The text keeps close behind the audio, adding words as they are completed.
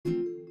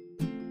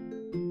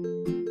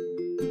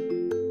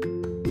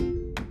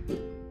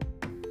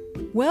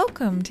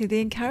Welcome to the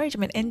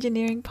Encouragement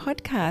Engineering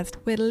Podcast,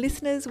 where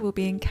listeners will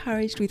be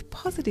encouraged with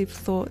positive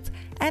thoughts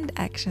and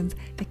actions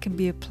that can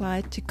be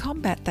applied to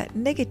combat that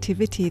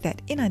negativity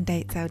that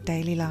inundates our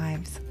daily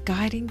lives,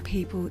 guiding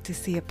people to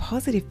see a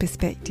positive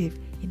perspective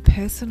in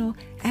personal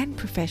and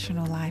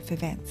professional life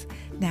events.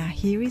 Now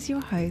here is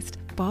your host,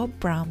 Bob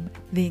Brum,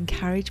 the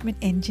Encouragement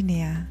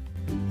Engineer.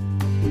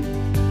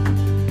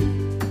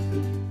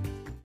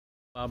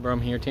 Bob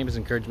Brum here, Tampa's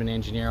Encouragement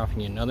Engineer,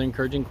 offering you another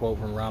encouraging quote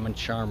from Raman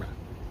Sharma.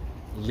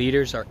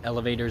 Leaders are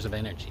elevators of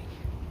energy.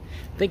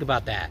 Think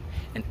about that,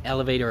 an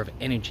elevator of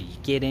energy. You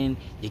get in,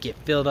 you get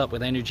filled up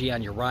with energy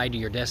on your ride to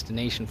your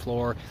destination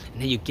floor,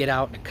 and then you get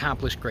out and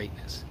accomplish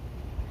greatness.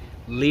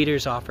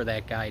 Leaders offer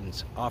that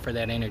guidance, offer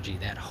that energy,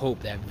 that hope,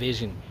 that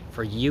vision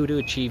for you to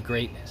achieve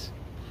greatness.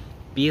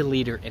 Be a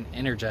leader and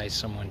energize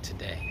someone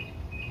today.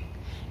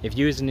 If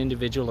you as an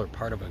individual or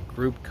part of a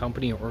group,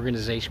 company, or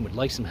organization would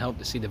like some help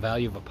to see the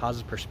value of a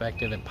positive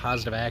perspective and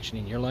positive action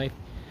in your life,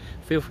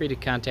 feel free to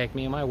contact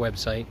me on my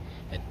website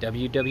at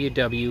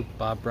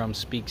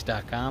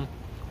www.bobbrumspeaks.com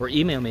or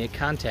email me at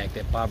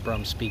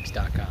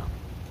contact@bobbrumspeaks.com.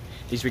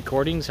 These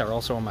recordings are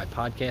also on my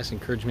podcast,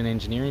 Encouragement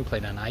Engineering,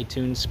 played on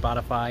iTunes,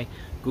 Spotify,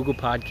 Google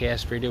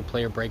Podcasts, Radio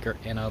Player Breaker,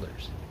 and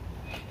others.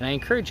 And I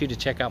encourage you to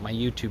check out my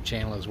YouTube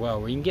channel as well,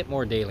 where you can get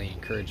more daily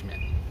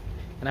encouragement.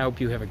 And I hope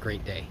you have a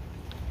great day.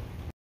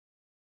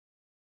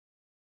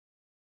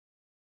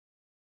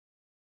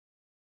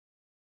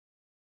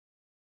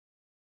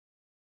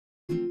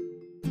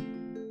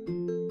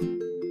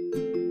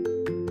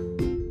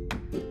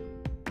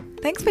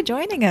 Thanks for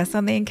joining us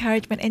on the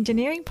Encouragement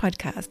Engineering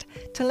Podcast.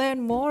 To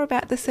learn more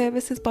about the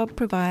services Bob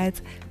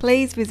provides,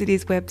 please visit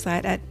his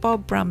website at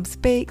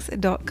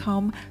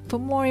bobbrumspeaks.com for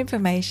more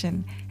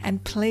information,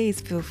 and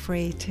please feel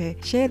free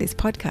to share this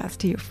podcast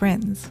to your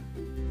friends.